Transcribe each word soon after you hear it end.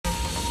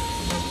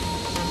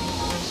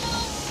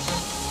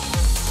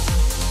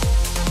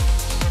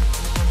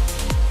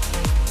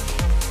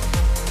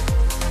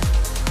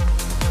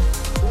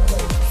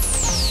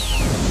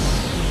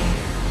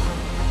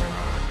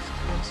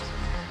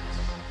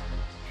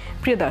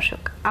প্রিয়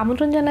দর্শক,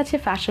 আমন্ত্রণ জানাচ্ছি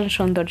ফ্যাশন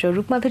সৌন্দর্য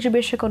রূপমাধুর্য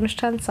বিষয়ক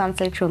অনুষ্ঠান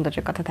সানসিল্ক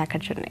সৌন্দর্যের কথা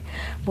দেখার জন্য।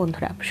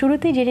 বন্ধুরা,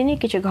 শুরুতেই জেনে নিই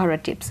কিছু ঘরোয়া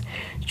টিপস।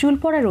 চুল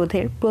পড়া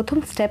রোধের প্রথম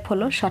স্টেপ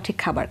হলো সঠিক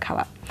খাবার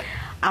খাওয়া।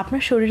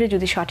 আপনার শরীরে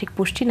যদি সঠিক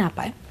পুষ্টি না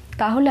পায়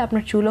তাহলে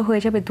আপনার চুলও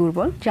হয়ে যাবে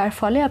দুর্বল, যার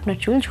ফলে আপনার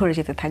চুল ঝরে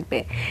যেতে থাকবে।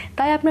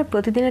 তাই আপনার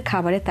প্রতিদিনের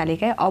খাবারের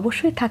তালিকায়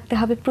অবশ্যই থাকতে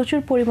হবে প্রচুর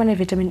পরিমাণে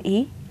ভিটামিন ই,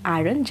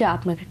 আয়রন, যা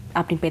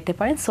আপনি পেতে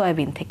পারেন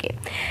সয়াবিন থেকে।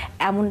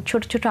 এমন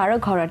ছোট ছোট আরও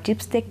ঘরোয়া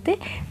টিপস দেখতে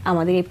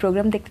আমাদের এই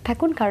প্রোগ্রাম দেখতে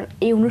থাকুন, কারণ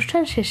এই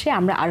অনুষ্ঠান শেষে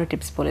আমরা আরও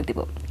টিপস বলে দিব।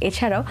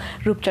 এছাড়াও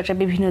রূপচর্চার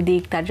বিভিন্ন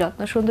দিক, তার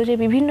যত্ন সৌন্দর্যের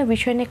বিভিন্ন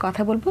বিষয় নিয়ে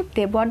কথা বলবো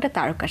দেব আড্ডা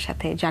তারকার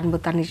সাথে, জানবো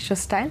তার নিজস্ব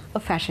স্টাইল ও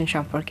ফ্যাশন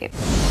সম্পর্কে।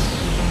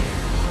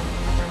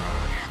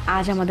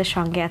 আজ আমাদের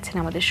সঙ্গে আছেন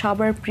আমাদের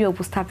সবার প্রিয়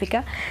উপস্থাপিকা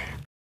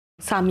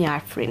সামিয়া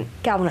আফরিন।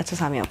 কেমন আছো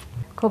সামিয়া?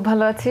 খুব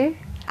ভালো আছি।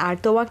 আর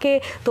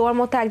তোমার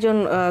মতো একজন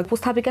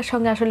উপস্থাপিকার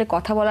সঙ্গে আসলে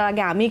কথা বলার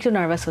আগে আমি একটু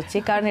নার্ভাস হচ্ছি,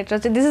 কারণ এটা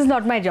হচ্ছে this is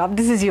not my job,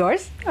 this is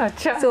years.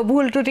 আচ্ছা, সো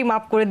ভুল ত্রুটি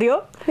মাফ করে দিও।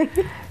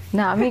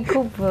 না, আমি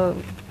খুব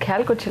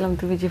খেয়াল করছিলাম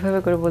তুমি যেভাবে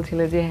করে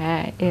বলছিলে যে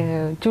হ্যাঁ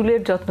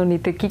চুলের যত্ন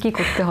নিতে কি কি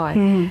করতে হয়,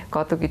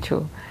 কত কিছু।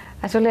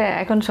 আসলে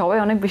এখন সবাই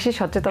অনেক বেশি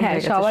সচেতন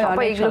হয়ে গেছে,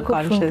 সবাই এগুলো খুব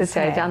শুনতে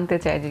চায়, জানতে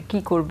চায় যে কি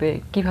করবে,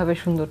 কিভাবে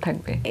সুন্দর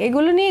থাকবে।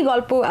 এগুলো নিয়ে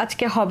গল্প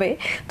আজকে হবে।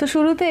 তো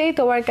শুরুতেই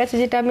তোমার কাছে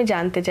যেটা আমি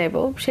জানতে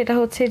চাইবো সেটা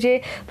হচ্ছে যে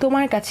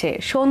তোমার কাছে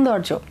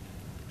সৌন্দর্য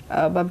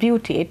বা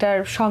বিউটি, এটার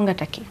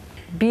সংজ্ঞাটা কি?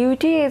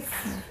 Beauty is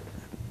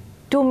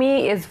to me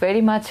is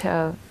very much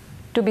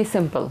two B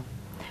simple.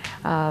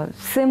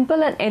 Simple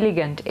and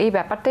elegant, এই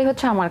ব্যাপারটাই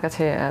হচ্ছে আমার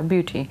কাছে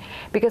বিউটি।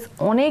 বিকজ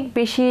অনেক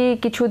বেশি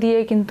কিছু দিয়ে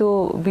কিন্তু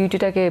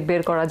বিউটিটাকে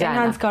বের করা যায়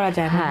না,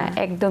 হ্যাঁ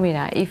একদমই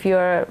না। If you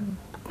are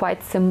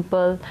quite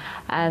simple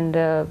and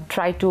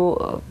try to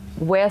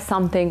wire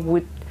something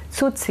with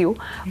suits you,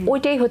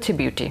 ওইটাই হচ্ছে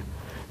বিউটি।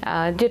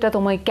 যেটা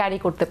তোমায় ক্যারি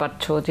করতে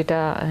পারছো, যেটা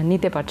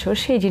নিতে পারছো,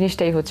 সেই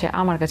জিনিসটাই হচ্ছে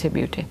আমার কাছে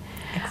বিউটি।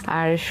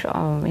 আর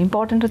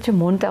ইম্পর্টেন্ট হচ্ছে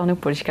মনটা অনেক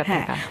পরিষ্কার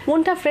থাকা।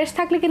 মনটা ফ্রেশ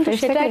থাকলে কিন্তু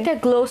সেটা একটা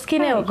গ্লো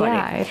স্কিনেও করে,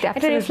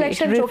 একটা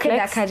রিফ্লেকশন চোখে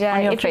দেখা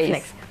যায়।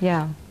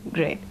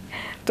 গ্রেট।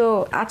 তো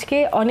আজকে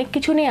অনেক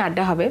কিছু নিয়ে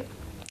আড্ডা হবে।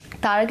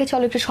 তার আগে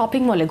চলো একটু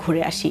শপিং মলে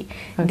ঘুরে আসি,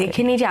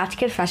 দেখে নিই যে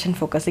আজকের ফ্যাশন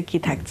ফোকাসে কি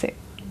থাকছে।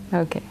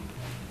 ওকে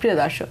প্রিয়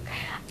দর্শক,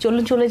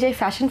 চলুন চলে যাই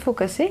ফ্যাশন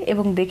ফোকাসে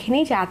এবং দেখে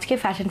নিই যে আজকে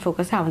ফ্যাশন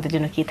ফোকাসে আমাদের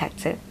জন্য কি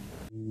থাকছে।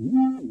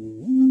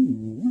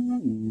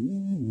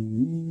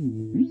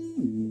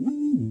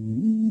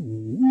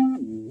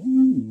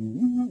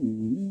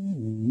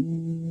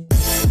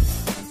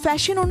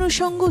 ফ্যাশন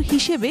অনুষঙ্গ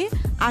হিসেবে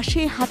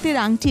আসে হাতের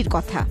আংটির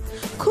কথা।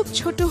 খুব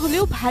ছোট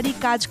হলেও ভারী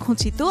কাজ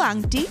খচিত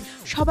আংটি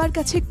সবার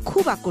কাছে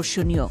খুব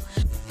আকর্ষণীয়।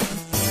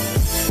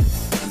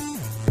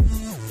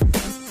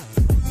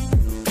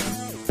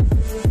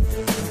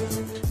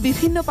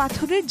 বিভিন্ন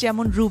পাথরের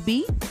যেমন রুবি,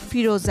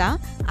 ফিরোজা,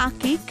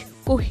 আকিক,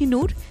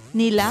 কোহিনূর,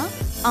 নীলা,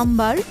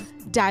 amber,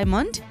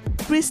 diamond,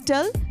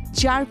 crystal,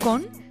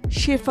 zircon,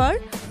 shepherd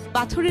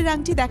পাথরের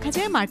আংটি দেখা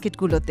যায়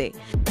মার্কেটগুলোতে।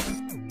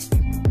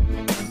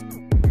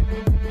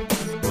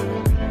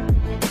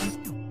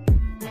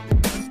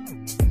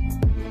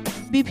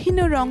 বিভিন্ন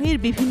রঙের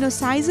বিভিন্ন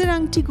সাইজের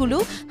আংটিগুলো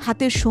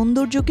হাতের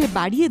সৌন্দর্যকে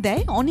বাড়িয়ে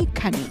দেয়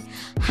অনেকখানি।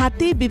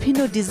 হাতে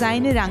বিভিন্ন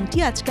ডিজাইনের আংটি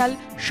আজকাল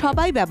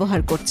সবাই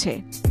ব্যবহার করছে।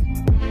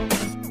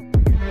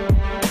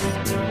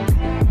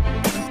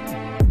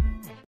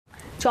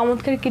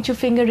 চমৎকার কিছু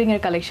ফিঙ্গার রিং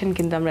এর কালেকশন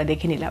কিন্তু আমরা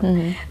দেখে নিলাম।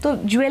 তো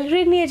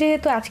জুয়েলারি নিয়ে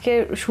যেহেতু আজকে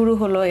শুরু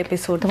হলো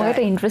এপিসোড, তোমাকে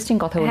একটা ইন্টারেস্টিং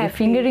কথা বলি।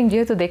 ফিঙ্গার রিং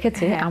যেহেতু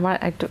দেখেছে, আমার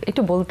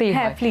একটু বলতেই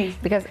হয়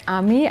বিকজ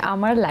আমি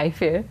আমার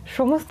লাইফের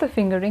সমস্ত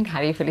ফিঙ্গার রিং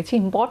হারিয়ে ফেলেছি।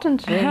 ইম্পর্টেন্ট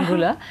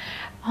রিংগুলো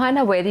হয়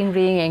না, ওয়েডিং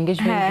রিং,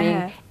 এঙ্গেজমেন্ট রিং,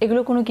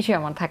 এগুলো কোনো কিছু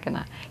আমার থাকে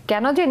না।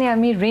 কেন জানি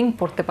আমি রিং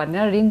পরতে পারি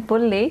না। রিং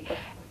পরলেই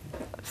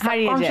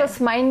সাবকনশিয়াস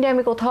মাইন্ডে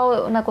আমি কোথাও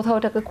না কোথাও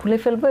ওটাকে খুলে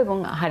ফেলবো এবং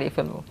হারিয়ে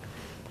ফেলবো।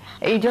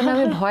 এই জন্য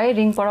আমি ভয়ে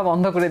রিং পরা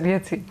বন্ধ করে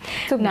দিয়েছি।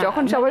 তো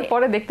যখন সবাই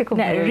পরে দেখতে খুব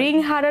রিং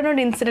হারানোর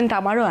ইনসিডেন্ট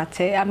আমারও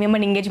আছে। আমি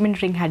আমার এঙ্গেজমেন্ট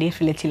রিং হারিয়ে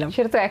ফেলেছিলাম।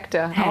 সেটা তো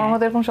একটা, আমার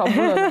মধ্যে এরকম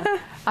সবগুলো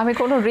আমি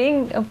কোনো রিং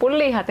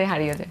পরলেই হাতে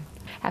হারিয়ে যায়।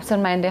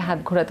 অ্যাবসেন্ট মাইন্ডে হাত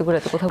ঘোরাতে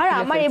ঘোরাতে কোথাও। আর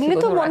আমার এমনি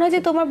তো মনে হয়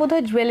যে তোমার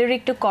বোধহয় জুয়েলারি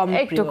একটু কম।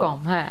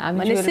 হ্যাঁ, আমি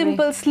মানে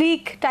সিম্পল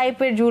স্লিক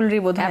টাইপের জুয়েলারি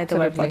বোধহয়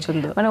তোমার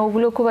পছন্দ। মানে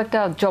ওগুলো খুব একটা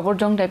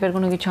জবরজং টাইপের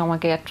কোনো কিছু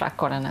আমাকে অ্যাট্রাক্ট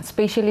করে না।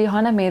 স্পেশালি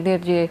হয় না মেয়েদের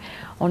যে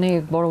অনেক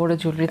বড় বড়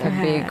জুয়েলারি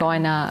থাকবে,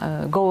 গয়না,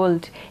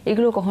 গোল্ড,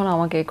 এগুলো কখনো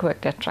আমাকে খুব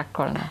একটা অ্যাট্রাক্ট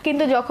করে না।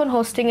 কিন্তু যখন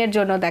হোস্টিং এর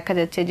জন্য দেখা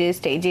যাচ্ছে যে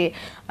স্টেজে,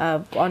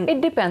 ইট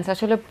ডিপেন্ডস,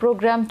 আসলে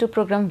প্রোগ্রাম টু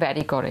প্রোগ্রাম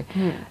ভ্যারি করে।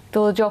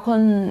 তো যখন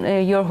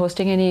your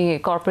hosting any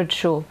corporate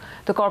show,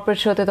 তো কর্পোরেট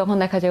শোতে তখন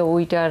দেখা যায়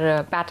ওইটার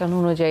প্যাটার্ন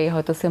অনুযায়ী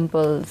হয়তো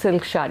সিম্পল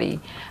সিল্ক শাড়ি,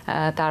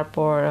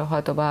 তারপর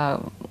হয়তো বা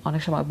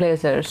অনেক সময়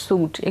ব্লেজার,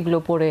 স্যুট, এগুলো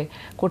পরে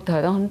করতে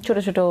হয়। তখন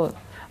ছোটো ছোটো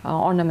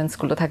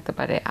অর্নামেন্টসগুলো থাকতে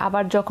পারে।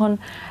 আবার যখন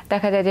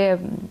দেখা যায় যে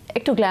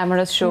একটু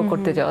গ্ল্যামারাস শো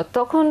করতে যাও,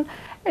 তখন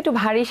একটু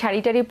ভারী শাড়ি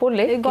টাড়ি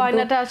পরলে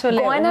গয়নাটা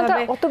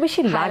অত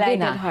বেশি লাগে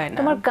না।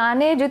 তোমার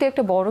কানে যদি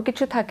একটা বড়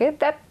কিছু থাকে,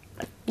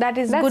 দ্যাট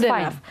ইজ গুড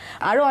এনাফ।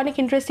 আরো অনেক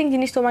ইন্টারেস্টিং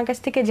জিনিস তোমার কাছ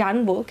থেকে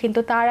জানবো, কিন্তু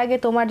তার আগে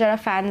তোমার যারা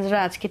ফ্যানসরা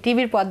আজকে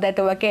টিভির পর্দায়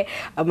তোমাকে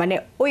মানে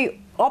ওই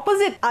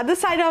opposite other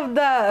side of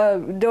the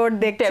door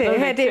দেখছে,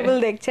 হ্যাঁ টেবিল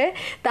দেখছে,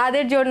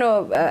 তাদের জন্য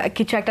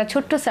কিছু একটা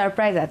ছোট্ট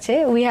সারপ্রাইজ আছে।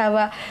 উই হ্যাভ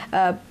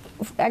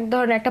এক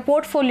ধরনের একটা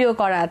পোর্টফোলিও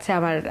করা আছে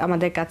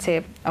আমাদের কাছে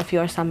of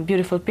your some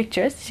beautiful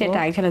pictures, সেটা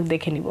এক ঝলক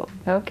দেখে নিব।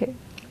 ওকে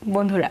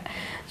বন্ধুরা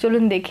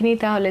চলুন দেখে নিই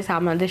তাহলে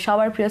আমাদের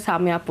সবার প্রিয়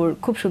সামিয়া আপুর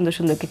খুব সুন্দর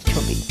সুন্দর কিছু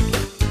ছবি।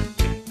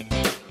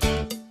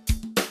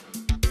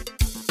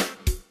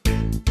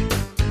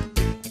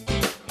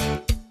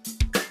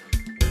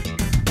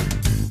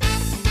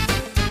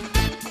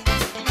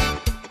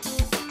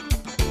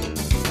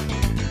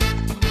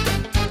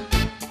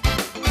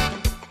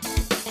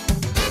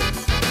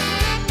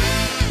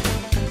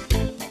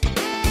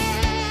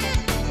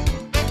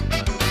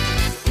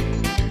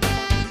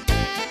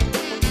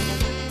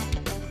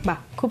 বাহ,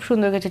 খুব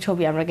সুন্দর কিছু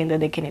ছবি আমরা কিন্তু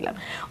দেখে নিলাম।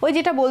 ওই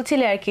যেটা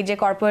বলছিলে আর কি, যে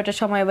কর্পোরেটের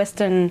সময়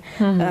ওয়েস্টার্ন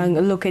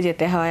লুকে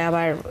যেতে হয়,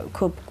 আবার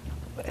খুব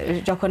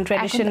যখন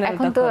ট্র্যাডিশনাল,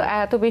 এখন তো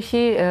এত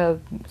বেশি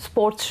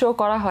স্পোর্টস শো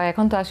করা হয়,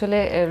 এখন তো আসলে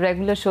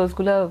রেগুলার শোজ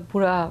গুলো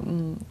পুরো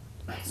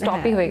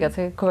স্টপই হয়ে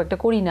গেছে, খুব একটা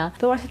করি না।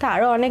 তোমার সাথে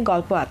আরো অনেক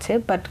গল্প আছে,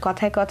 বাট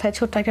কথায় কথায়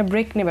ছোট্ট একটা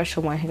ব্রেক নেবার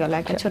সময় হয়ে গেল।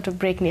 একটা ছোট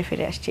ব্রেক নিয়ে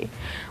ফিরে আসছি।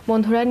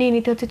 বন্ধুরা নিয়ে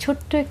নিতে হচ্ছে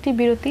ছোট্ট একটি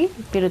বিরতি।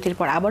 বিরতির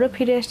পর আবারও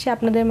ফিরে আসছি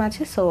আপনাদের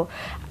মাঝে। সো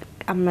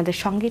আপনাদের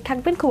সঙ্গেই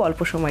থাকবেন খুব অল্প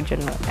সময়ের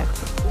জন্য।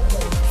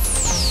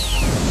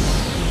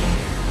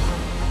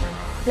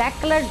 ব্ল্যাক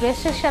কালার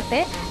ড্রেসের সাথে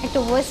একটা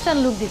ওয়েস্টার্ন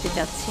লুক দিতে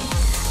চাচ্ছি।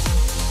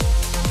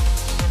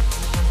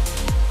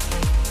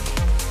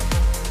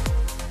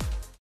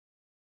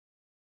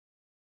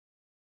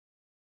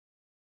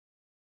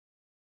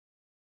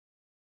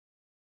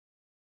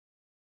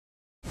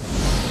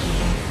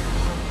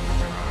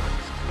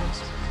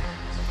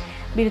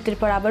 বিরতির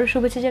পর আবারও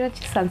শুভেচ্ছা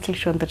জানাচ্ছি সানসিল্ক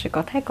সৌন্দর্যের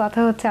কথায়। কথা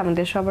হচ্ছে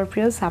আমাদের সবার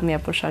প্রিয় সামিয়া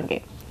আপুর সঙ্গে।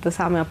 তো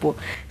সামিয়া আপু,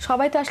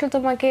 সবাই তো আসলে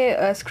তোমাকে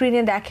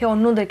স্ক্রিনে দেখে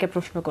অন্যদেরকে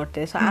প্রশ্ন করতে,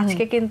 সো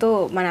আজকে কিন্তু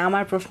মানে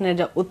আমার প্রশ্নের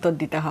উত্তর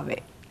দিতে হবে।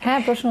 হ্যাঁ,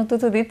 প্রশ্ন উত্তর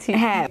তো দিচ্ছি।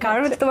 হ্যাঁ,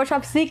 কারণ তোমার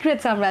সব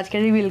সিক্রেটস আমরা আজকে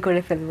রিভিল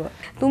করে ফেলবো।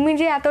 তুমি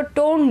যে এত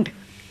টোন্ড,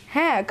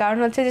 হ্যাঁ, কারণ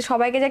হচ্ছে যে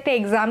সবাইকে যে একটা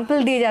এক্সাম্পল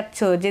দিয়ে যাচ্ছ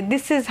যে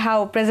this is how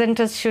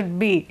প্রেজেন্টার্স should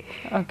be,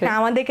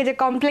 আমাদেরকে যে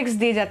কমপ্লেক্স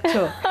দিয়ে যাচ্ছ,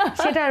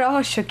 সেটা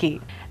রহস্য কি?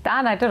 তা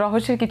না, এটা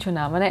রহস্যের কিছু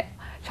না। মানে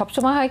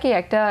সবসময় হয় কি,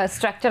 একটা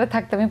স্ট্রাকচারে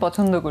থাকতে আমি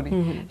পছন্দ করি,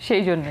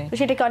 সেই জন্যই।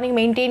 সেটাকে অনেক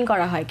মেনটেন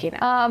করা হয় কিনা?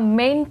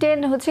 মেনটেন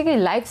হচ্ছে কি,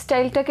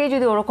 লাইফস্টাইলটাকেই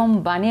যদি ওরকম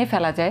বানিয়ে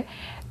ফেলা যায়।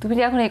 তুমি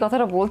যে এখন এই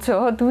কথাটা বলছো,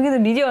 তুমি কিন্তু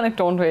নিজে অনেক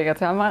টোন হয়ে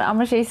গেছে।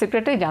 আমার সেই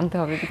সিক্রেটটাই জানতে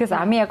হবে, বিকজ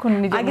আমি এখন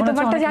নিজে আগে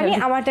তোমারটা জানি,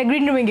 আমারটা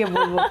গ্রিন রুমে গিয়ে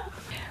বলবো।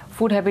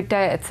 Food হ্যাবিটটা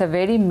it's a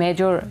very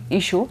major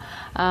issue.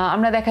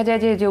 আমরা দেখা যায়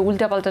যে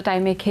উল্টাপাল্টা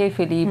টাইমে খেয়ে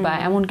ফেলি, বা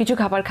এমন কিছু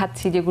খাবার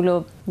খাচ্ছি যেগুলো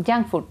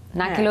জাঙ্ক ফুড,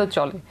 না খেলেও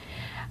চলে,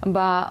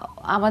 বা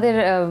আমাদের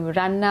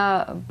রান্না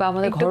বা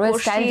আমাদের ঘরোয়া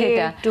স্টাইল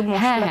যেটা,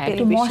 হ্যাঁ হ্যাঁ,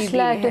 একটু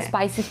মশলা, একটু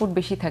স্পাইসি ফুড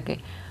বেশি থাকে।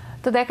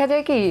 তো দেখা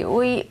যায় কি,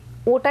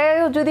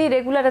 ওটাও যদি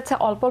রেগুলার আচ্ছা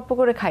অল্প অল্প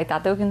করে খাই,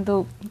 তাতেও কিন্তু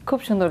খুব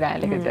সুন্দর গায়ে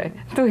লেগে যায়।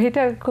 তো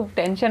এটা খুব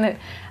টেনশনে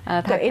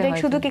থাকে। এটা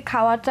শুধু কি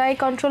খাওয়াটাই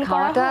কন্ট্রোল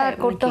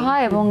করতে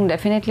হয়, এবং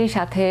ডেফিনেটলি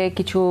সাথে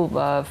কিছু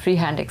ফ্রি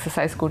হ্যান্ড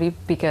এক্সারসাইজ করি,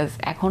 বিকজ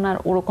এখন আর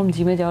ওরকম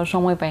জিমে যাওয়ার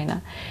সময় পাই না,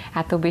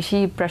 এত বেশি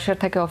প্রেশার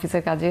থাকে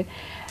অফিসের কাজে,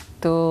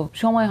 তো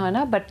সময় হয়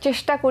না। বাট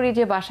চেষ্টা করি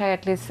যে বাসায়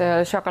অ্যাটলিস্ট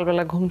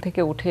সকালবেলা ঘুম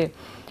থেকে উঠে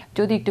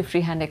যদি একটু free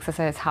hand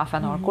exercise half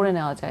an hour করে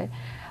নেওয়া যায়,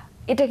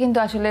 এটা কিন্তু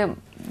আসলে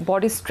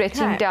বডি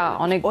স্ট্রেচিংটা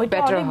অনেক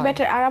বেটার হয়।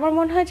 আর আমার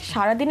মনে হয় যে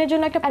সারা দিনের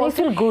জন্য একটা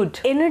গুড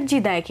এনার্জি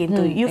দেয়,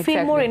 কিন্তু you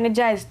feel more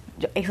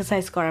energised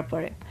exercise করার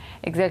পরে।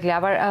 এক্স্যাক্টলি।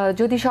 আবার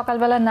যদি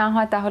সকালবেলা না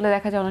হয়, তাহলে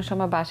দেখা যায় অনেক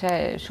সময়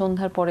বাসায়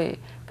সন্ধ্যার পরে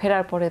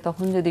ফেরার পরে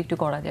তখন যদি একটু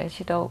করা যায়,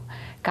 সেটাও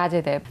কাজে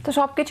দেয়। তো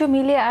সবকিছু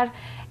মিলিয়ে, আর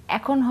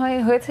এখন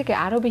হয়েছে কি,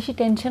 আরো বেশি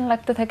টেনশন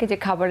লাগতে থাকে যে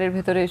খাবারের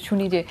ভেতরে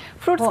শুনি যে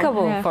ফ্রুটস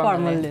খাবো,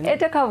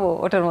 এটা খাবো,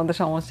 ওটার মধ্যে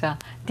সমস্যা,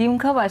 ডিম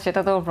খাবা,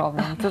 সেটা তো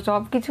প্রবলেম। তো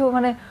সবকিছু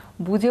মানে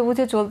বুঝে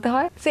বুঝে চলতে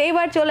হয়। তো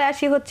এবার চলে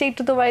আসি হচ্ছে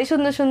একটু তোমার এই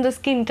সুন্দর সুন্দর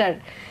স্কিনটার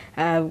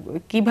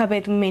কিভাবে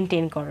তুমি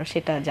মেনটেন করো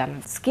সেটা জানো।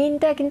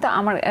 স্কিনটা কিন্তু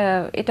আমার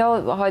এটাও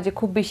হয় যে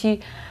খুব বেশি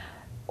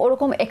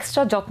ওরকম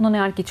এক্সট্রা যত্ন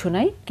নেওয়ার কিছু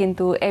নাই,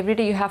 কিন্তু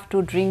everyday you have to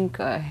drink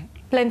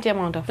plenty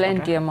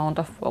amount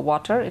of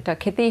water, এটা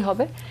খেতেই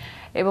হবে।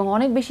 এবং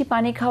অনেক বেশি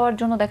পানি খাওয়ার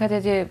জন্য দেখা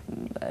যায় যে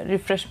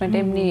রিফ্রেশমেন্ট,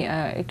 এমনি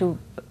একটু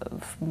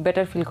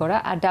বেটার ফিল করা,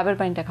 আর ডাবের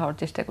পানিটা খাওয়ার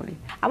চেষ্টা করি।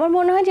 আমার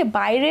মনে হয় যে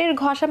বাইরের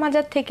ঘষা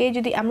মাজার থেকে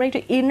যদি আমরা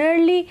একটু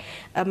ইনারলি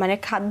মানে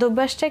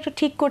খাদ্যাভ্যাসটা একটু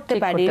ঠিক করতে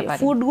পারি,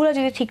 ফুডগুলো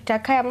যদি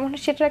ঠিকঠাক খাই, আমার মনে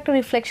হয় সেটার একটা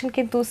রিফ্লেকশন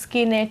কিন্তু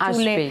স্কিনে,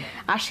 চুলে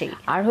আসে।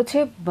 আর হচ্ছে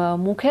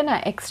মুখে না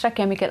এক্সট্রা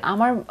কেমিক্যাল,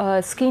 আমার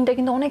স্কিনটা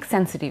কিন্তু অনেক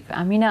সেন্সিটিভ,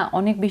 আমি না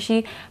অনেক বেশি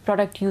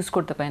প্রোডাক্ট ইউজ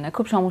করতে পারি না,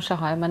 খুব সমস্যা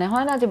হয়। মানে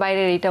হয় না যে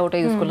বাইরের এইটা ওটা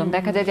ইউজ করলাম,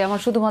 দেখা যায় যে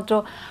আমার শুধুমাত্র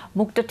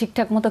মুখটা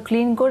ঠিকঠাক মতো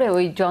ক্লিন করে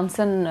ওই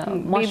জনসন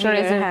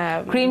ময়শ্চারাইজার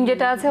ক্রিম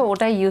যেটা আছে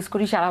ওটাই ইউজ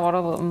করি সারা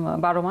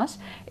 12 মাস,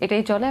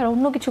 এটাই চলে, আর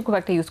অন্য কিছু খুব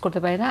একটা ইউজ করতে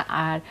পারি না।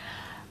 আর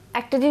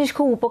একটা জিনিস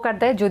খুব উপকার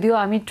দেয়, যদিও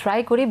আমি ট্রাই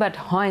করি বাট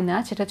হয় না,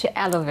 সেটা হচ্ছে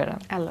অ্যালোভেরা।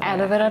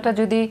 অ্যালোভেরাটা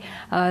যদি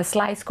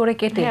স্লাইস করে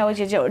কেটে ওই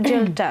যে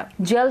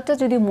জেলটা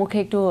যদি মুখে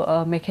একটু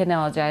মেখে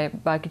নেওয়া যায়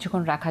বা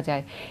কিছুক্ষণ রাখা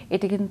যায়,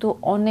 এটা কিন্তু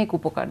অনেক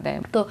উপকার দেয়।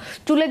 তো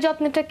চুলের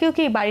যত্নটা কেউ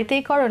কি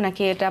বাড়িতেই করো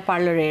নাকি এটা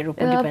পার্লারের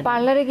উপর ডিপেন্ড?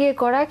 পার্লারে গিয়ে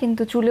করা,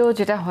 কিন্তু চুলেও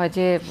যেটা হয়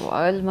যে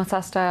অয়েল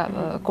ম্যাসাজটা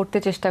করতে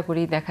চেষ্টা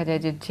করি, দেখা যায়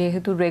যে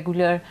যেহেতু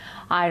রেগুলার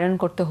আয়রন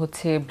করতে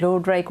হচ্ছে, ব্লো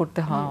ড্রাই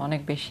করতে হয়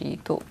অনেক বেশি,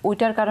 তো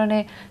ওইটার কারণে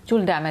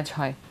চুল ড্যামেজ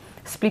হয়,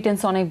 স্প্লিটেন্স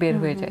অনেক বের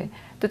হয়ে যায়।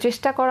 তো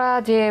চেষ্টা করা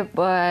যে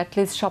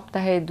অ্যাটলিস্ট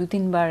সপ্তাহে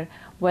 2-3 বার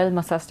ওয়েল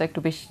ম্যাসাজটা একটু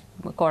বেশি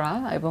করা,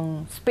 এবং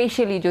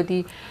স্পেশালি যদি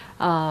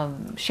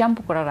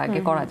শ্যাম্পু করার আগে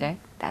করা যায়,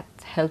 দ্যাট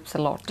হেল্পস আ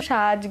লট।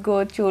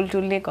 সাজগোজ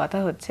চুল নিয়ে কথা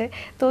হচ্ছে,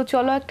 তো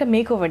চলো একটা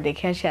মেকওভার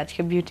দেখে আসি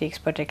আজকে বিউটি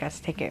এক্সপার্টের কাছ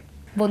থেকে।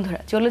 বন্ধুরা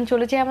চলুন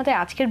চলে যাই আমাদের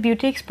আজকের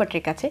বিউটি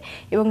এক্সপার্টের কাছে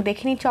এবং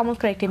দেখে নিই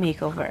চমৎকার একটি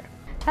মেকওভার।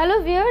 হ্যালো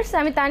ভিউয়ার্স,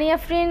 আমি তানিয়া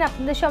ফ্রিন,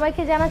 আপনাদের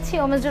সবাইকে জানাচ্ছি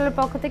ওমেজলের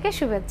পক্ষ থেকে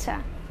শুভেচ্ছা।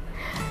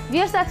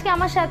 ভিউয়ার্স, আজকে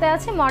আমার সাথে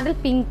আছে মডেল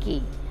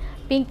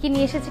পিঙ্কি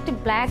নিয়ে এসেছে একটি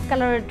ব্ল্যাক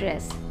কালারের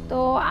ড্রেস। তো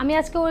আমি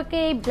আজকে ওকে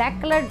এই ব্ল্যাক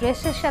কালার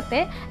ড্রেসের সাথে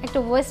একটা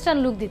ওয়েস্টার্ন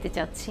লুক দিতে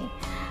চাচ্ছি।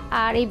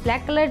 আর এই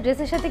ব্ল্যাক কালার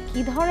ড্রেসের সাথে কী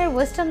ধরনের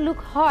ওয়েস্টার্ন লুক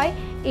হয়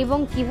এবং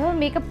কীভাবে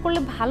মেকআপ করলে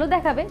ভালো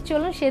দেখাবে,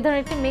 চলুন সেই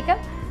ধরনের একটি মেকআপ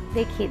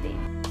দেখিয়ে দিই।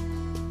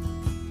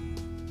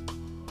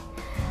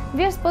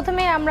 ভিউয়ার্স,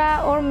 প্রথমে আমরা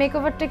ওর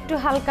মেকওভারটা একটু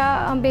হালকা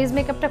বেস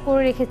মেকআপটা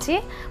করে রেখেছি।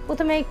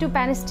 প্রথমে একটু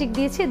প্যানস্টিক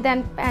দিয়েছি, দেন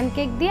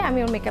প্যানকেক দিয়ে আমি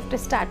ওর মেকআপটা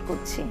স্টার্ট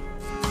করছি।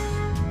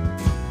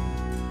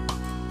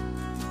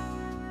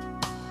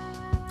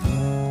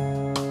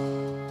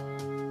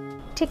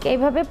 ঠিক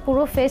এইভাবে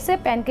পুরো ফেসে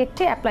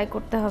প্যানকেকটি অ্যাপ্লাই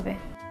করতে হবে।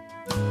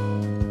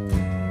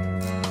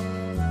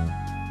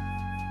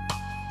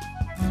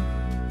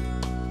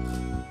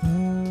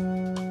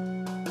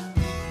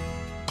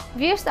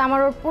 ভিউয়ার্স, আমার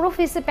ওর পুরো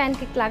ফেসে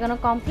প্যানকেক লাগানো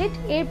কমপ্লিট।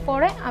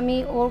 এরপরে আমি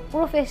ওর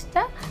পুরো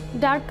ফেসটা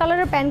ডার্ক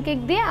কালারের প্যানকেক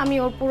দিয়ে আমি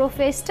ওর পুরো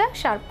ফেসটা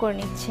শার্প করে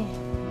নিচ্ছি।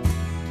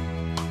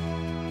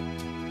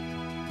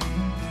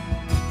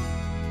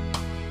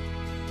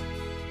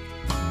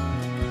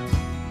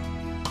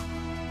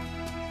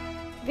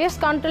 ভিউয়ার্স,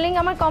 কন্ট্রোলিং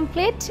আমার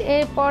কমপ্লিট।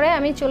 এরপরে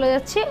আমি চলে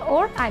যাচ্ছি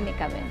ওর আই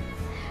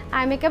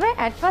মেকআপে।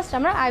 অ্যাট ফার্স্ট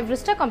আমরা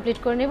আইব্রোসটা কমপ্লিট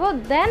করে নেব,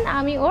 দেন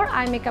আমি ওর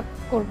আই মেকআপ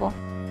করব।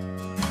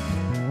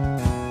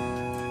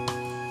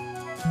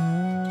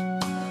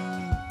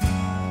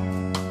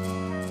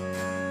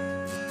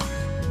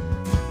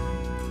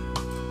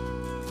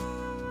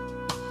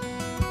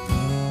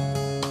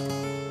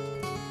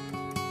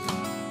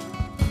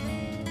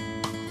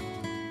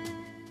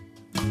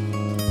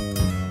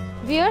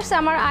 ভিউয়ার্স,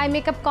 আমার আই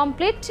মেকআপ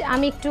কমপ্লিট।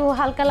 আমি একটু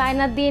হালকা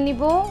লাইনার দিয়ে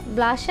নিব,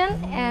 ব্লাশ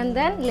অ্যান্ড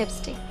দেন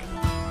লিপস্টিক।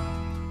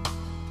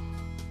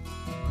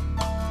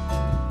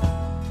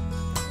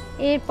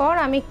 এরপর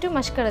আমি একটু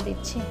মাস্কারা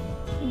দিচ্ছি,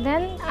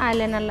 দেন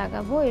আইলাইনার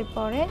লাগাবো।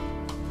 এরপরে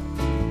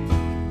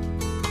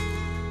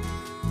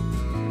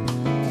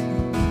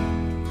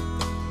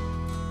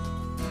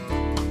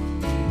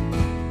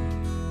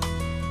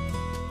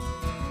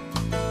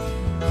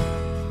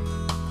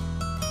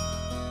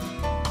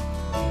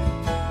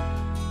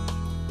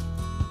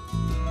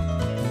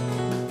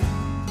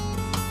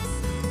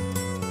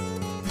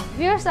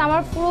ভিউয়ার্স,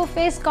 আমার পুরো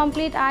ফেস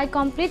কমপ্লিট, আই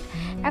কমপ্লিট।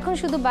 এখন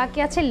শুধু বাকি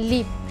আছে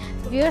লিপ।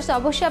 ভিউয়ার্স,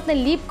 অবশ্যই আপনি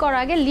লিপ করার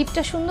আগে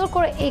লিপটা সুন্দর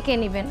করে এঁকে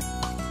নেবেন।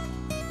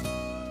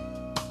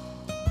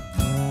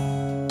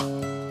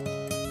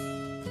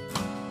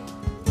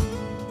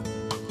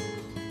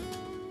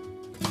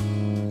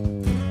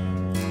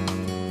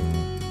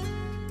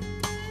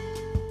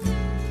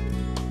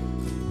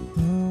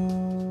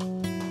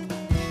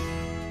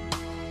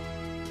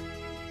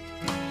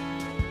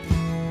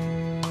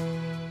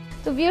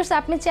 তো ভিউয়ার্স,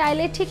 আপনি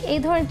চাইলে ঠিক এই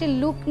ধরনের একটি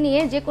লুক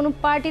নিয়ে যে কোনো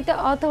পার্টিতে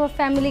অথবা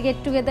ফ্যামিলি গেট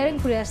টুগেদারে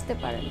ঘুরে আসতে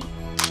পারেন।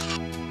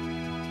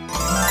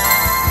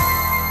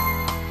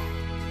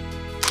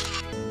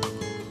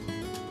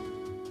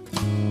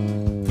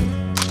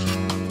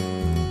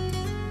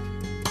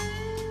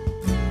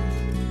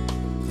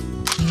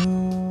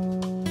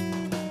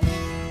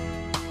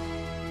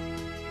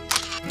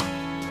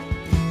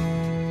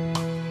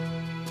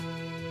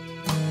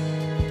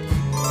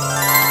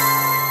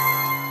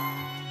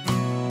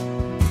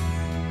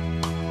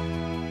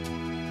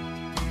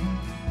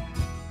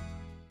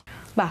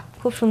 বাহ,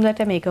 খুব সুন্দর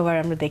একটা মেকওভার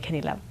আমরা দেখে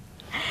নিলাম।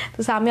 তো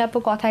সামিয়া আপু,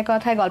 কথায়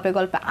কথায় গল্পে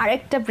গল্পে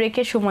আরেকটা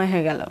ব্রেকের সময়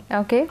হয়ে গেল।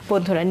 ওকে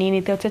বন্ধুরা, নিয়ে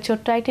নিতে হচ্ছে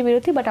ছোট্ট একটি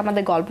বিরতি, বাট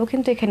আমাদের গল্প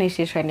কিন্তু এখানে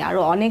শেষ হয়নি, আরো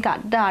অনেক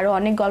আড্ডা, আরো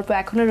অনেক গল্প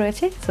এখনো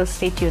রয়েছে। So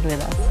stay tune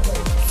with us.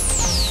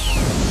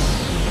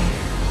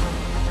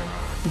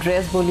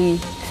 Dress বলি,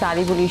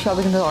 শাড়ি বলি,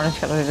 সবই কিন্তু অরেঞ্জ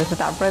কালার হয়ে গেছে।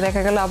 তারপরে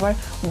দেখা গেল আবার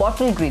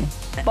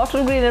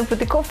বটল গ্রিনের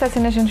প্রতি খুব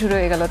ফ্যাসিনেশন শুরু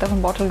হয়ে গেল। তখন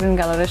বটল গ্রিন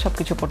কালারের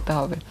সবকিছু পড়তে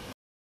হবে।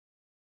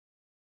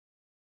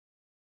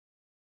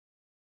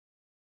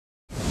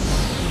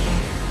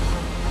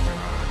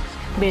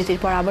 বিরতির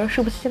পর আবার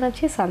শুভেচ্ছা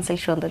জানাচ্ছি।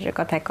 সানসিল্ক সৌন্দর্যের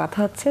কথায় কথা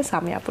হচ্ছে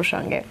সামিয়া আপুর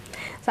সঙ্গে।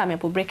 সামিয়া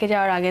আপু, ব্রেকে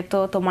যাওয়ার আগে তো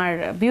তোমার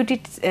বিউটি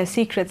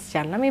সিক্রেটস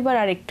জানলাম, এবার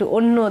আর একটু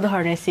অন্য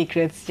ধরনের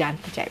সিক্রেটস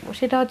জানতে চাইবো।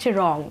 সেটা হচ্ছে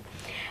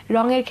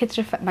রঙের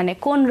ক্ষেত্রে, মানে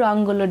কোন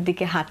রঙগুলোর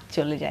দিকে হাত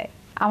চলে যায়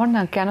আমার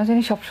না কেন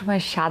জানি সবসময়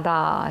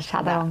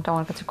সাদা রংটা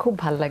আমার কাছে খুব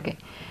ভালো লাগে।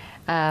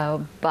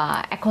 বা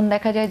এখন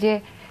দেখা যায় যে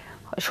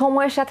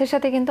সময়ের সাথে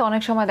সাথে কিন্তু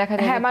অনেক সময় দেখা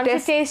যায়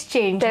টেস্ট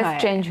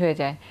চেঞ্জ হয়ে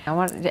যায়।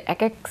 আমার যে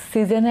এক এক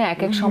সিজনে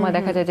এক এক সময়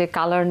দেখা যায় যে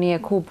কালার নিয়ে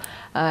খুব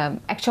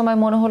এক সময়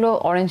মনে হলো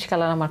অরেঞ্জ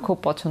কালার আমার খুব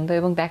পছন্দ,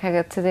 এবং দেখা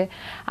যাচ্ছে যে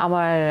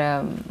আমার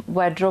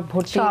ওয়ার্ড্রোব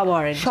ভর্তি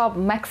সব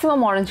ম্যাক্সিমাম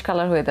অরেঞ্জ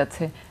কালার হয়ে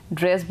যাচ্ছে।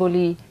 ড্রেস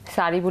বলি,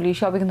 শাড়ি বলি,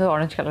 সবই কিন্তু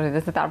অরেঞ্জ কালার হয়ে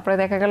যাচ্ছে। তারপরে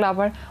দেখা গেল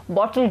আবার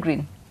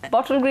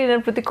বটল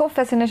গ্রিনের প্রতি খুব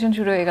ফ্যাসিনেশন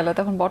শুরু হয়ে গেল,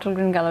 তখন বটল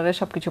গ্রিন কালারের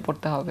সবকিছু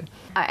পড়তে হবে।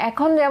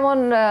 এখন যেমন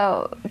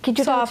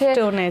কিছুটা হচ্ছে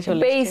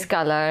base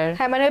colour,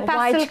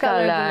 white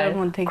colour,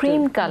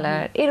 cream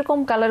colour, এরকম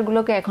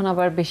কালারগুলোকে এখন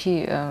আবার বেশি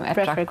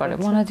অ্যাট্রাক্ট করে,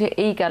 মনে হয় যে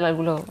এই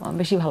কালারগুলো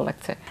বেশি ভালো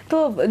লাগছে। তো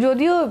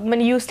যদিও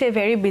মানে you stay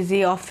very busy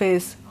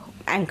office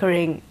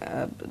anchoring,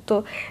 তো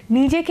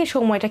নিজেকে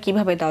সময়টা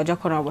কিভাবে দাও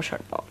যখন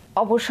অবসর পাও?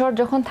 অবসর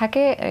যখন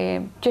থাকে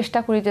চেষ্টা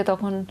করি যে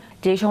তখন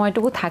যে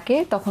সময়টুকু থাকে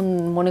তখন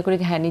মনে করি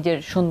যে হ্যাঁ নিজের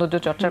সৌন্দর্য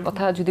চর্চার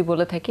কথা যদি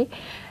বলে থাকি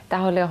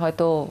তাহলে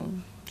হয়তো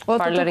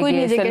পার্লারে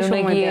গিয়ে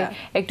সেলুনে গিয়ে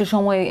একটু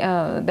সময়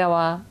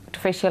দেওয়া, একটু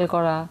ফেশিয়াল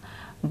করা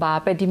বা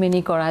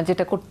পেডিমেনি করা,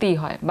 যেটা করতেই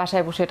হয়,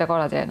 বাসায় বসে এটা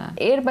করা যায় না।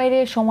 এর বাইরে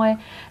সময়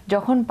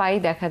যখন পাই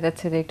দেখা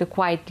যাচ্ছে যে একটু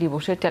কোয়াইটলি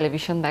বসে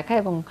টেলিভিশন দেখা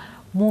এবং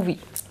মুভি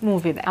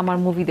আমার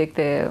মুভি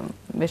দেখতে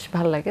বেশ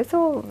ভালো লাগে, তো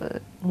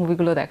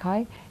মুভিগুলো দেখা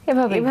হয়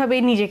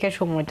এভাবেই নিজেকে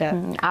সময়টা।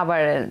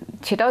 আবার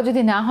সেটাও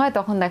যদি না হয়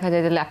তখন দেখা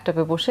যায় যে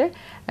ল্যাপটপে বসে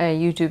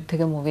ইউটিউব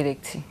থেকে মুভি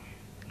দেখছি।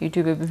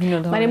 ইউটিউবে বিভিন্ন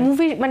ধরনের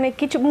মানে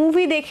কিছু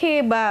মুভি দেখে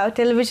বা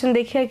টেলিভিশন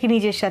দেখে আর কি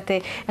নিজের সাথে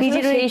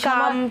নিজের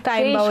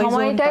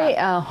সময়টাই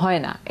হয়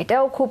না,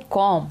 এটাও খুব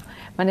কম।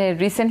 মানে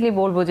রিসেন্টলি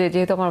বলবো যে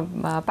যেহেতু আমার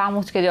পা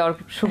মুচকে যাওয়ার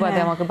সুবাদে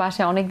আমাকে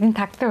বাসায় অনেকদিন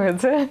থাকতে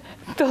হয়েছে,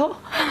 তো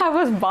I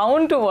was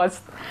bound to watch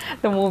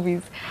the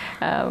movies.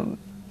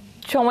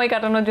 সময়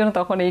কাটানোর জন্য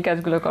তখন এই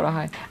কাজগুলো করা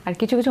হয়। আর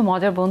কিছু কিছু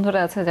মজার বন্ধুরা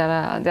আছে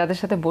যাদের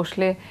সাথে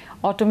বসলে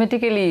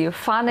অটোমেটিক্যালি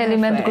ফান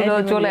এলিমেন্টগুলো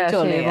চলে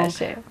আসে, এবং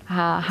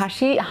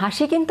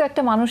হাসি কিন্তু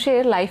একটা মানুষের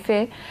লাইফে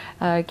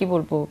কি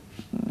বলবো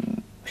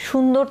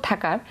সুন্দর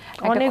থাকার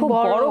অনেক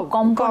বড়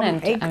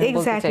কম্পোনেন্ট।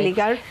 এক্স্যাক্টলি,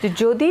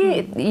 যদি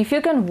ইফ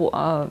ইউ ক্যান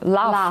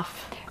লাফ,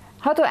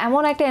 হয়তো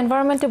এমন একটা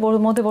এনভায়রনমেন্টের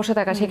মধ্যে বসে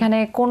থাকা সেখানে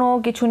কোনো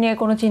কিছু নিয়ে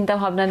কোনো চিন্তা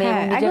ভাবনা নেই,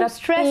 নিজেরা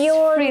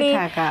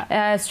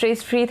স্ট্রেস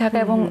ফ্রি থাকা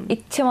এবং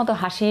ইচ্ছে মতো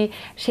হাসি,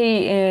 সেই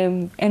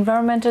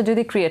এনভায়রনমেন্টটা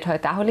যদি ক্রিয়েট হয়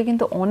তাহলে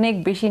কিন্তু অনেক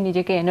বেশি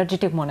নিজেকে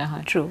এনার্জেটিক মনে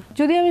হয়। ট্রু।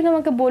 যদি আমি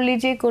তোমাকে বলি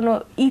যে কোনো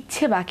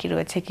ইচ্ছে বাকি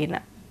রয়েছে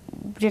কিনা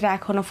যেটা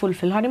এখনো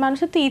ফুলফিল হয়নি,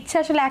 মানুষের তো ইচ্ছা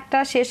আসলে একটা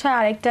শেষ হয়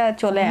আরেকটা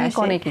চলে আসে,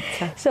 অনেক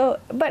ইচ্ছা। সো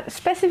বাট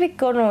স্পেসিফিক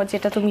কোনো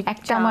যেটা তুমি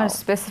একটা আমার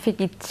স্পেসিফিক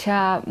ইচ্ছা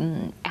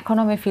এখন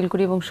আমি ফিল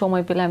করি এবং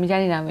সময় পেলে, আমি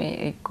জানি না, আমি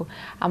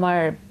আমার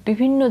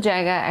বিভিন্ন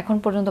জায়গা এখন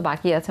পর্যন্ত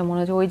বাকি আছে, মনে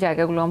হচ্ছে ওই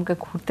জায়গাগুলো আমাকে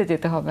ঘুরতে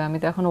যেতে হবে। আমি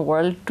তো এখনো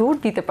ওয়ার্ল্ড ট্যুর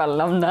দিতে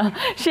পারলাম না,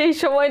 সেই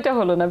সময়টা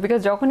হলো না, বিকজ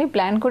যখনই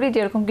প্ল্যান করি যে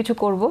এরকম কিছু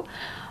করব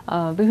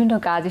বিভিন্ন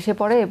কাজ এসে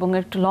পড়ে এবং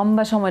একটু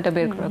লম্বা সময়টা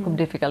বের করা খুব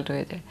ডিফিকাল্ট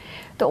হয়ে যায়।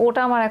 তো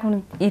ওটা আমার এখন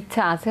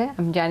ইচ্ছা আছে,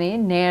 আমি জানি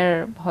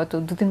হয়তো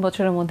 2-3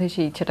 বছরের মধ্যে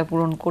সেই ইচ্ছাটা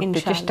পূরণ করতে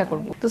চেষ্টা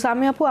করব। তো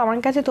সামিয়া আপু, আমার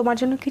কাছে তোমার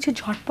জন্য কিছু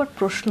ঝটপট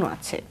প্রশ্ন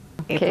আছে।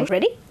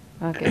 রেডি?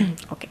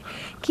 ওকে।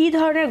 কি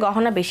ধরনের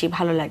গহনা বেশি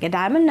ভালো লাগে,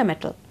 ডায়মন্ড না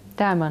মেটাল?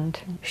 ডায়মন্ড।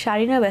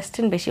 শাড়ি না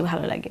ওয়েস্টার্ন বেশি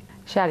ভালো লাগে?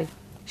 শাড়ি।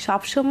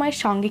 সব সময়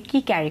সঙ্গে কি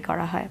ক্যারি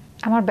করা হয়?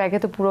 আমার ব্যাগে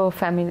তো পুরো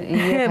ফ্যামিলি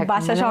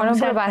বাসা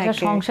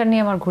সংসার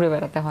নিয়ে আমার ঘুরে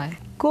বেড়াতে হয়।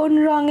 কোন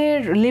রঙের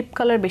লিপ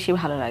কালার বেশি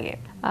ভালো লাগে?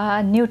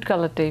 নিউড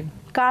কালারটাই।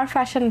 কার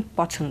ফ্যাশন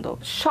পছন্দ?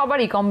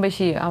 সবারই কম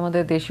বেশি,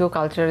 আমাদের দেশীয়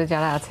কালচারে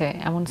যারা আছে,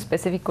 এমন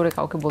স্পেসিফিক করে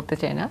কাউকে বলতে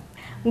চাই না।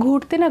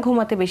 ঘুরতে না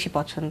ঘুমাতে বেশি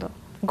পছন্দ?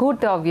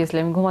 ঘুরতে, অবভিয়াসলি,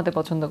 আমি ঘুমাতে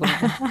পছন্দ করি।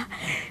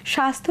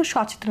 স্বাস্থ্য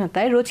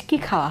সচেতনতায় রোজ কি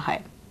খাওয়া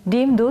হয়?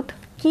 ডিম, দুধ।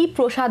 কি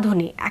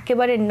প্রসাধনী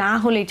একেবারে না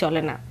হলেই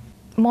চলে না?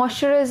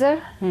 ময়শ্চারাইজার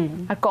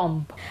আর কম্ব।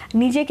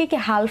 নিজেকে কি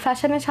হাল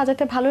ফ্যাশনে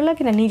সাজাতে ভালো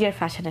লাগে না নিজের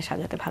ফ্যাশনে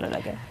সাজাতে ভালো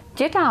লাগে?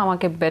 যেটা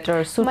আমাকে বেটার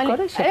স্যুট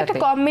করে সেটা একটা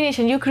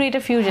combination, you create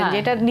a fusion,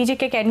 যেটা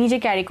নিজে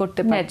ক্যারি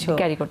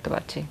করতে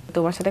পারছি।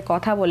 তোমার সাথে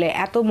কথা বলে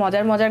এত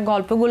মজার মজার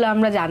গল্পগুলো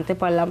আমরা জানতে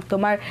পারলাম,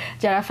 তোমার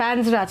যারা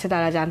ফ্যান্সরা আছে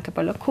তারা জানতে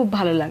পারলো, খুব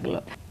ভালো লাগলো।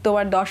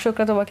 তোমার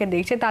দর্শকরা তোমাকে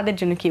দেখছে, তাদের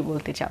জন্য কি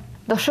বলতে চাও?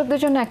 দর্শকদের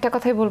জন্য একটা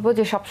কথাই বলবো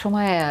যে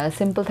সবসময়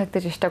সিম্পল থাকতে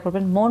চেষ্টা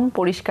করবেন, মন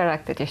পরিষ্কার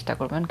রাখতে চেষ্টা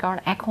করবেন, কারণ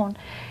এখন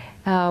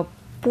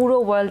পুরো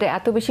ওয়ার্ল্ডে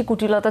এত বেশি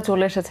কুটিলতা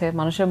চলে এসেছে,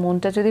 মানুষের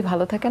মনটা যদি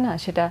ভালো থাকে না,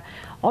 সেটা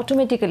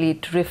automatically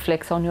it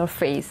reflects on your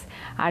face,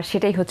 আর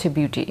সেটাই হচ্ছে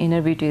beauty.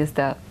 Inner beauty is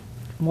the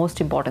most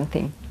important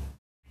thing.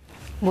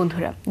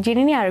 বন্ধুরা,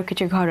 জেনে নিই আরও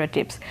কিছু ঘরোয়া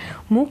টিপস।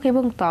 মুখ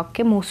এবং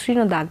ত্বককে মসৃণ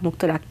ও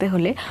দাগমুক্ত রাখতে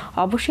হলে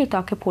অবশ্যই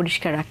ত্বকে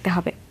পরিষ্কার রাখতে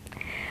হবে।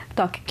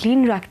 ত্বকে ক্লিন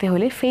রাখতে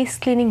হলে ফেস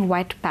ক্লিনিং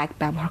হোয়াইট প্যাক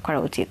ব্যবহার করা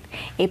উচিত।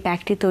 এই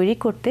প্যাকটি তৈরি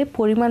করতে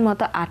পরিমাণ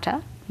মতো আটা,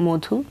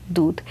 মধু,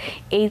 দুধ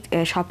এই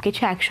সব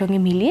কিছু একসঙ্গে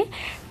মিলিয়ে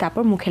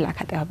তারপর মুখে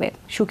লাগাতে হবে।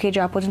 শুকিয়ে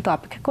যাওয়া পর্যন্ত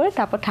অপেক্ষা করে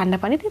তারপর ঠান্ডা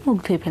পানিতে মুখ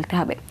ধুয়ে ফেলতে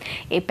হবে।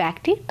 এই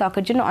প্যাকটি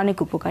ত্বকের জন্য অনেক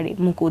উপকারী,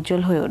 মুখ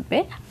উজ্জ্বল হয়ে উঠবে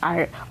আর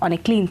অনেক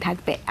ক্লিন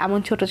থাকবে। এমন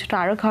ছোট ছোট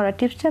আরও ঘরোয়া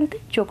টিপস জানতে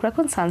চোখ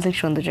রাখুন সানসিল্ক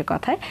সৌন্দর্যের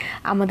কথায়।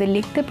 আমাদের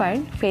লিখতে পারেন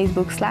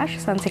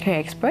Facebook/Sunsilk Hair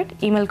Expert,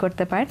 ইমেল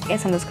করতে পারেন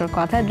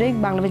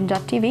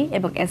s_কথা@BanglaVision.tv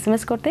এবং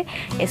SMS করতে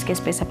SK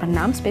স্পেস আপনার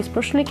নাম স্পেস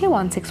প্রশ্ন লিখে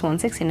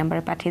 1616 এই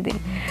নাম্বারে পাঠিয়ে দিন।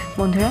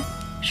 বন্ধুরা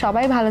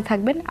সবাই ভালো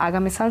থাকবেন।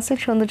 আগামী সানসিল্ক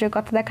সৌন্দর্যের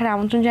কথা দেখার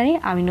আমন্ত্রণ জানিয়ে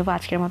আমি নোভা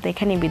আজকের মতো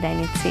এখানেই বিদায়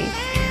নিচ্ছি।